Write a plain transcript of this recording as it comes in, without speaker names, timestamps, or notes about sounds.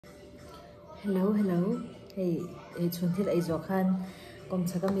Hello, hello. Hey, chun thil ai zo khan kom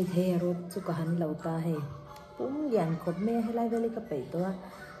chaka mi the ro chu ka han lo ta he. Pum yan khop me helai veli ka pe to a.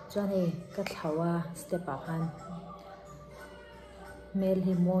 Chuan he ka thlawa step a khan. Mel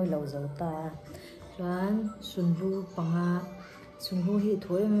hi moi lo zo ta. Chuan sunlu panga sunlu hi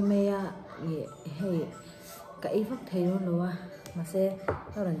thoi me me a ye he ka ei vak thei ro lo a. Ma se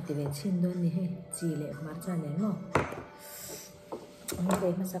ran ti ve chin don ni he chi le mar cha ne no.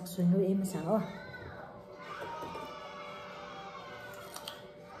 Để mà sắc xuân nuôi em mà sao à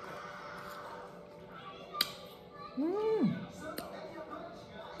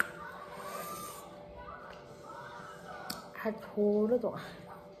hạt khô đó tụi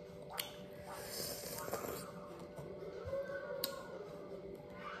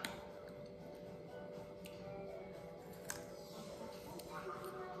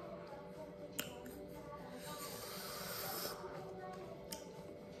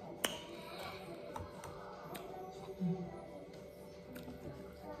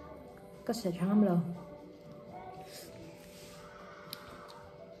có sẽ trắng lắm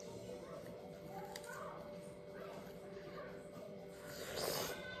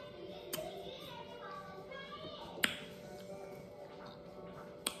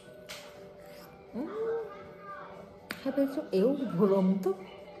hai bên chút yếu vừa lồng tức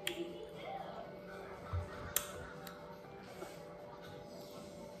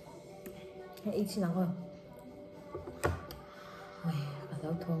hay ít xin nào không ôi cả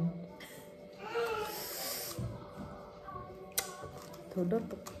giao thông thôi đốt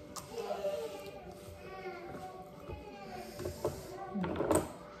tục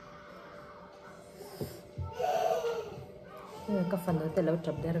cái phần đó thì lâu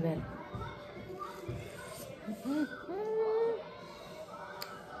chậm đẹp về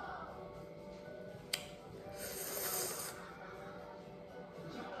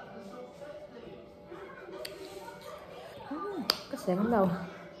cái xe không đâu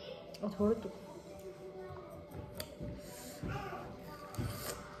thôi tục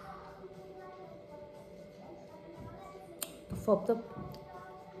phộp tục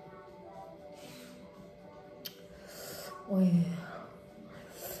ôi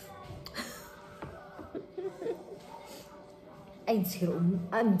anh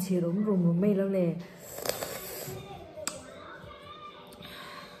chỉ rụng rùng mây lâu nè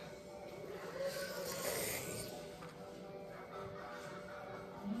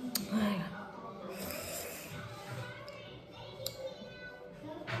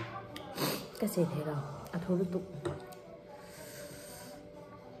cái gì thế đâu thôi lúc tục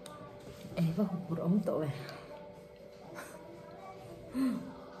ấy vào một ống tội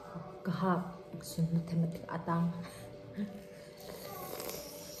cả hạt xuân thêm một cái tăng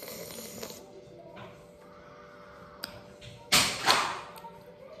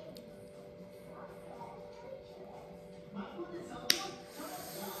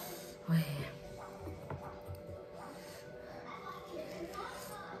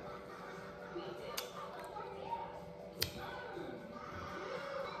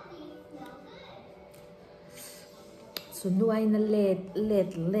xuân nuôi nó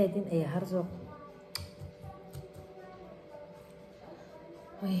lết in ấy har rồi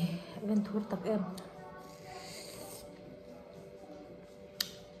ôi bên thuốc tắc em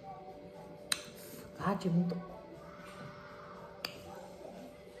cá chim tục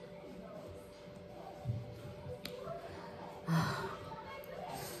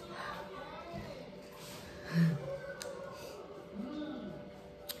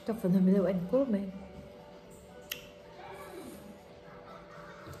các phần hôm nay anh cốt mày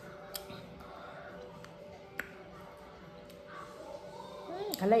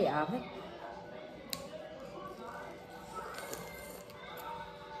cái này ảo đấy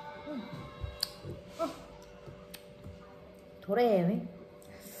thua đè đấy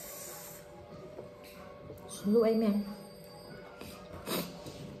xuống lụi em em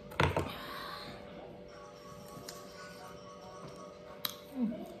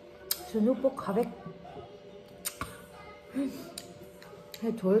xuống lụi bốc khá vết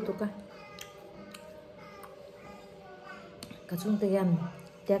hay thua được cả cả chúng ta ăn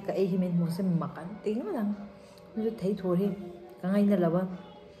chắc cái ấy mình muốn xem mặc ăn tiếng mà rằng nó thấy thua đi cả ngày này là vâng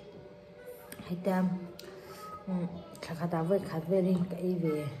hay tam khá ta với khát về đi cái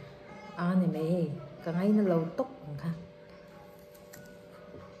về ăn này mày cả ngày nó lâu tốc khá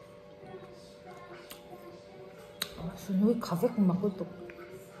nuôi khá vết mặc của tục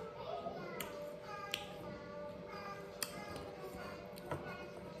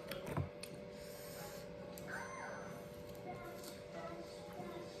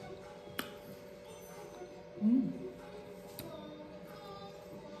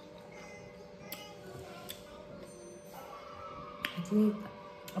Thì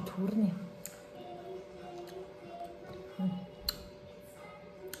thua nè.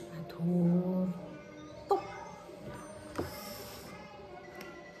 Thua tốt.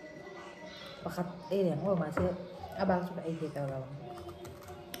 Bakit yang ko masih abang suka gitu kalau.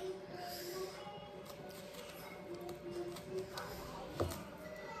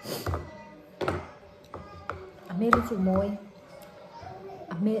 Amel su môi.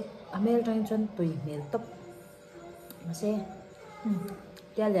 Amel trang chân tùy mel tóc. Masih.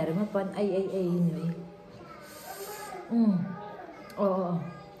 Dia lari mapan ai ini.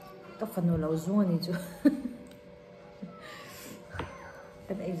 Tóc phần đầu lâu Zuam này chứ.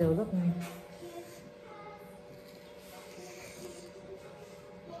 Cái này dầu lắm.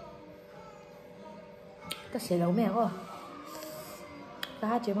 Cái xe lâu mẹ quá. Cái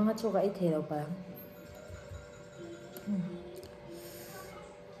hát chế bằng hát cho cái thể lâu bà.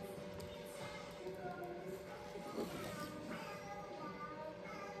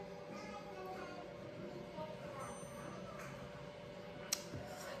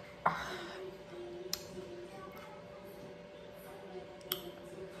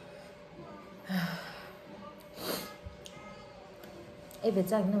 Em phải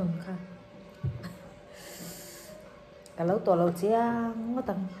dành nữa không? Cả lâu tổ lâu chia ngó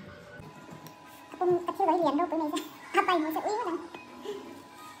tầng. Không tập chưa lấy liền đâu tối nay ra. Học bài mới sẽ uống rồi.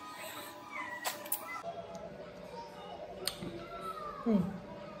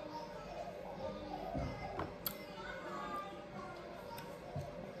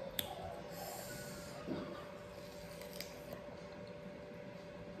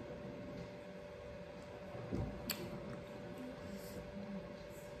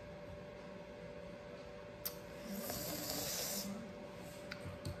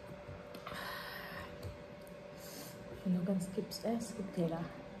 Nó cần skip thế là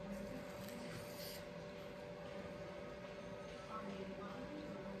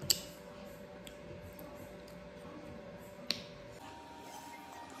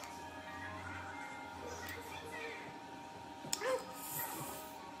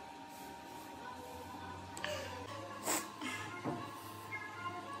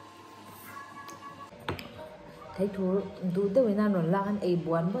thấy thú tới với nam nó lan ấy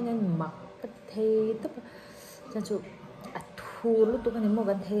buồn bao nhiêu mặc thấy tất chân chú thú lúc tôi cái này mua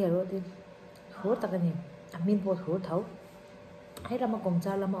gần thế rồi thì thú ta cái này mình bỏ thú thấu hay là mà cùng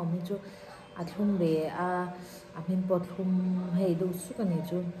cha là mà mình chú thùng về mình bỏ thùng hay đồ suốt cái này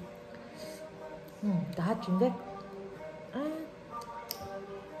chú cả hát chúng đấy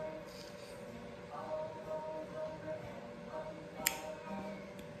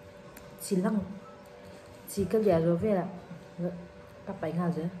chỉ cái gì rồi về là các bánh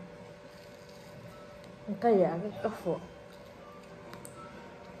hạt rồi cái gì cái phở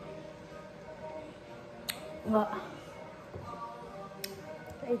ngọt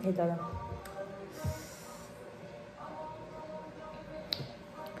đây thấy cho đâu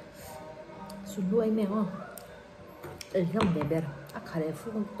sủi lúa mẹ không ấy không để bèn khare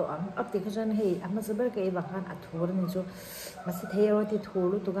phu to am ti khajan hei amma zabar ke bakan athor ni jo masi thero ti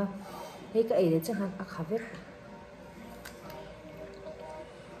tholu to ga hei ka ere cha han akhavet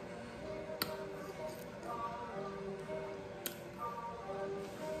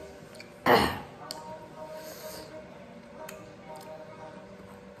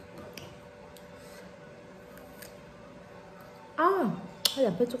hay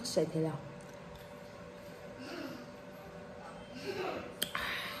là phải chút sợi thế nào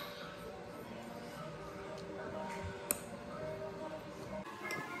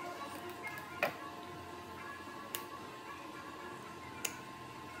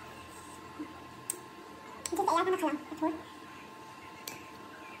Itu tak yakin kalau betul.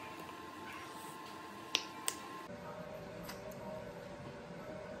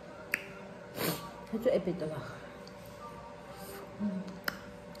 해줘 에피다가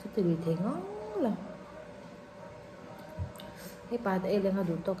되게 대가 là cái bà ấy lên là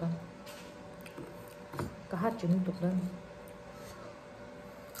đủ to cả hát chúng tục lên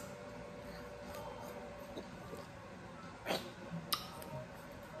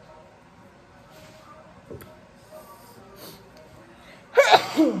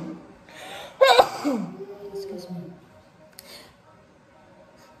excuse me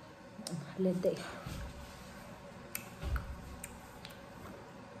lên đây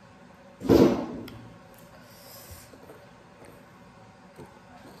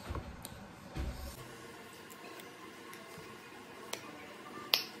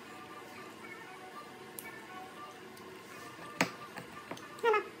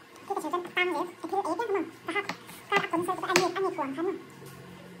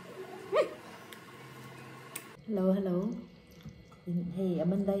hello hello Hey,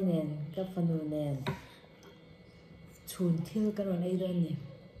 Amanda nen, ka fanu nen. Chun thil ka ron ei don ni.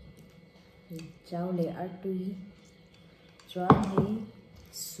 Chao le artui. Chuan hei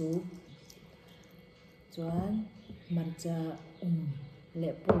soup. Chuan marcha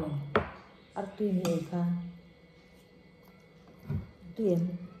le pon. Artui ni ei kha. Tu em.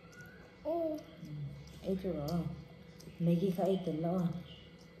 Ei chu ro. Maggie kha ei tel lo.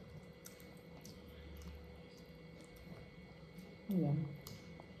 Yum.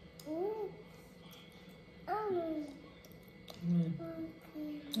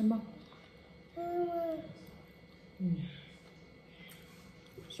 Em không?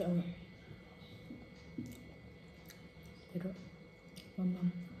 Sợ không? Thế đó. Mâm.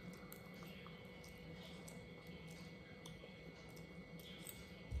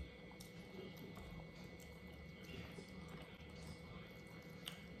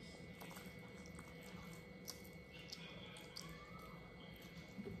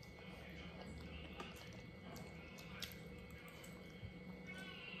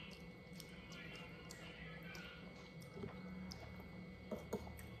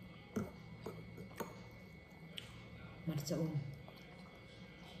 Marcha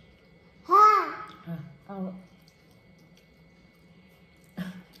Ha, ao.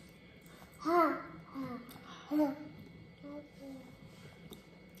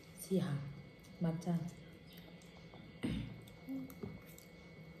 Si ha, marcha.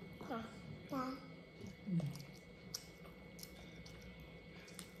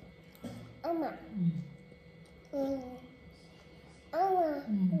 Ama.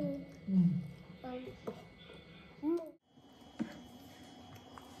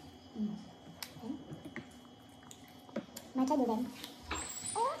 Mai trái điều đen.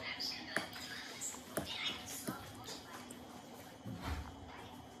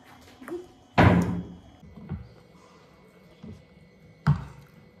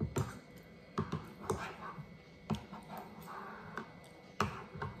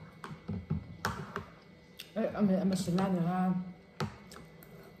 Em sẽ làm được ha.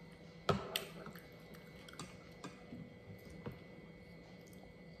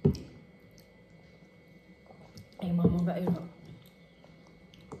 Em mong vậy rồi.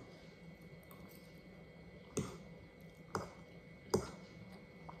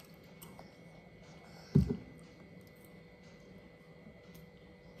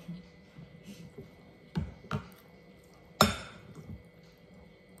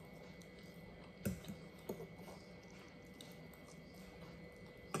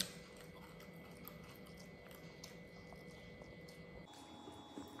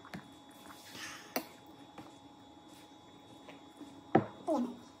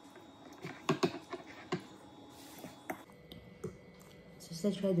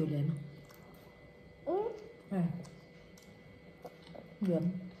 Sẽ chơi đồ lên không? Được.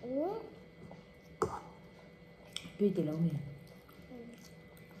 Tuy từ lâu nè.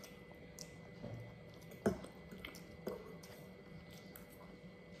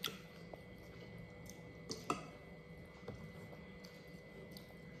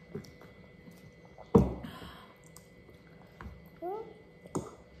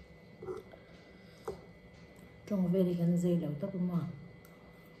 Trong về thì cần dây lâu tóc đúng không?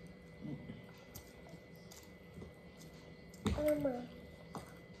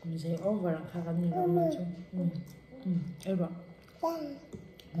 Dây over khá gần như con mình chung. Em rồi.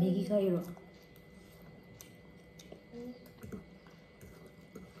 Maggie kha rồi.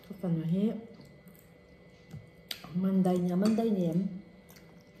 Cái phần này hết. Amanda nè em.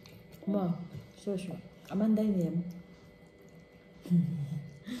 Mà, sao. Amanda nè em.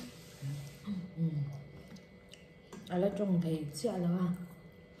 Là trong thì sẽ là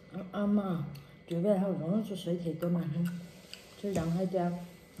mà chủ về hậu nó cho水thì tôi mà không chứ đằng hai cha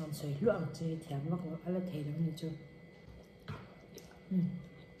làm水loạn thì thèm nó có là thì nó như chưa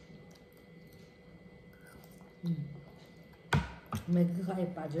mấy cái khai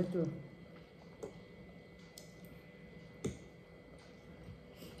bà chết rồi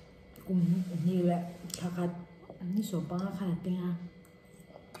cũng như là thật như số ba khai tiếng à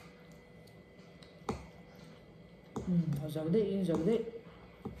rồi đấy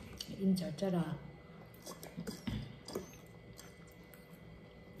in chả là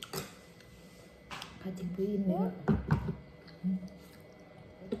phải tìm với in nữa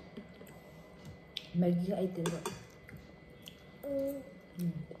mấy cái ấy từ rồi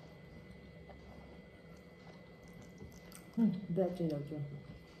đã chơi đâu chưa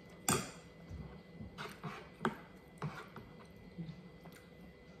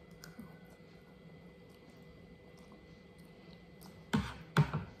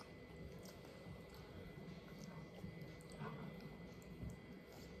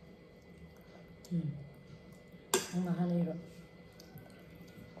Ang mahaliro.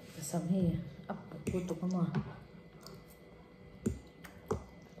 Kasamhi. Apo, puto ka mo.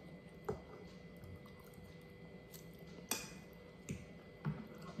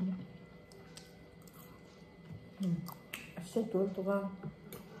 Sẽ tuột tụi con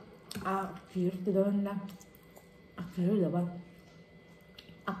phía từ đó lên phía là bao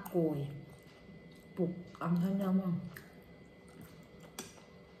cùi bục ăn thân nhau không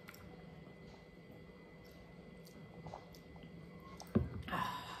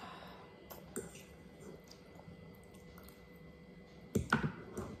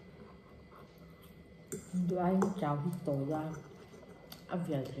tụi anh chào thì tổ ra ăn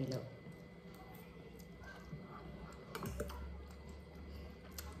việc thì được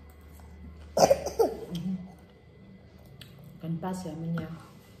cần ba xe mình nha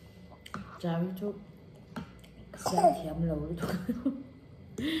chào chút xe thèm lâu thôi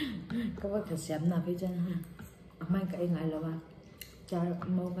các bác phải xem nào với chân ha mai cái ngày là ba cha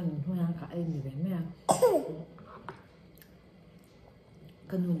mau cần thôi ăn cả em gì vậy mấy à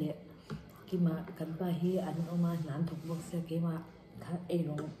cần nuôi lệ khi mà cần ba hi anh ông mà nán thuộc bậc xe khi mà thà em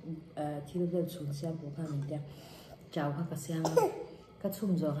luôn thì nó xuống xe của các mình kia chào các xe các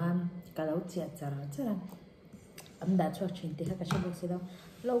chung rồi han cả lâu chết chả chả âm đã cho chuyện thì các bạn sẽ đâu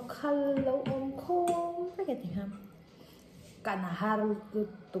lâu khăn lâu ôm khô cái gì ham cả haru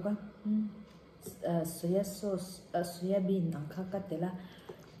tụi con soya sauce soya bean ang khắc cái là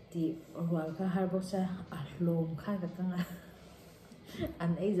thì rồi các haru bốc sa lồng khăn cái căng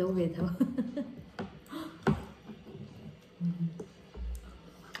anh ấy giấu về thôi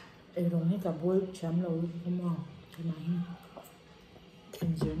em rồi hết cả bôi chấm lâu không mò cái máy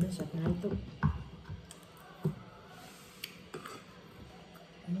em dưới nó sạch ngay tụi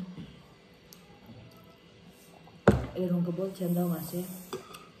이런 거 볼 텐데 맛이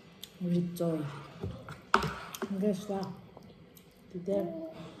우리 쪽 그래서 그때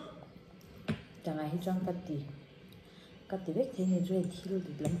장아 해장 같이 왜 되는 줄 티를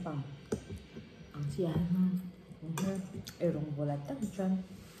들람빵 안지야 이런 거 là tất chân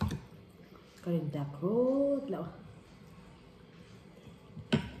cái đạp rốt lọ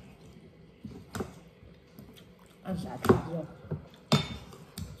ăn xả thịt rồi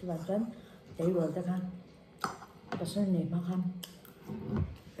chứ bạn chân thấy rồi ta khăn pesan ni makan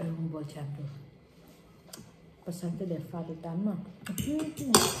bol campur pesan tu defa utama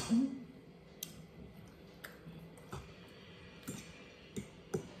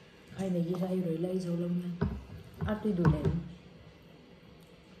hai này gì đây rồi lấy dầu lông nha áp đi đủ lên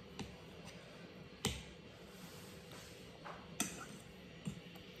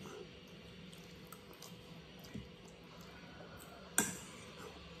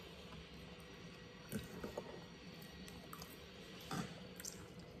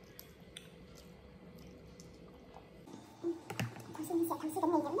당신 cái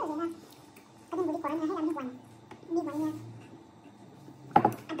này vẫn rồi nha. Cái này đi qua nhà hay làm đi quần nha.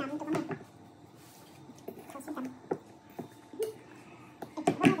 Ăn đậm tụi con này. Khẩu xin đậm. Em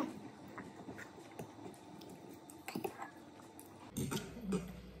chụp quá rồi.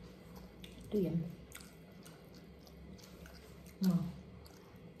 Tụi em.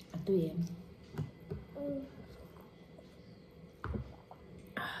 Tụi em.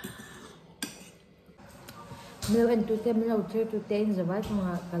 Nếu anh tụi em lâu chơi tụi em giờ vãi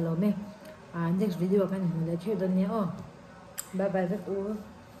không cả lò mẹ next video kan mình chơi đơn nhé bye bye rất u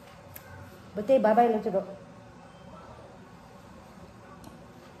bye bye bye lâu chưa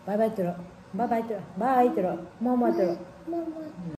bye bye chưa bye bye chưa bye chưa mama chưa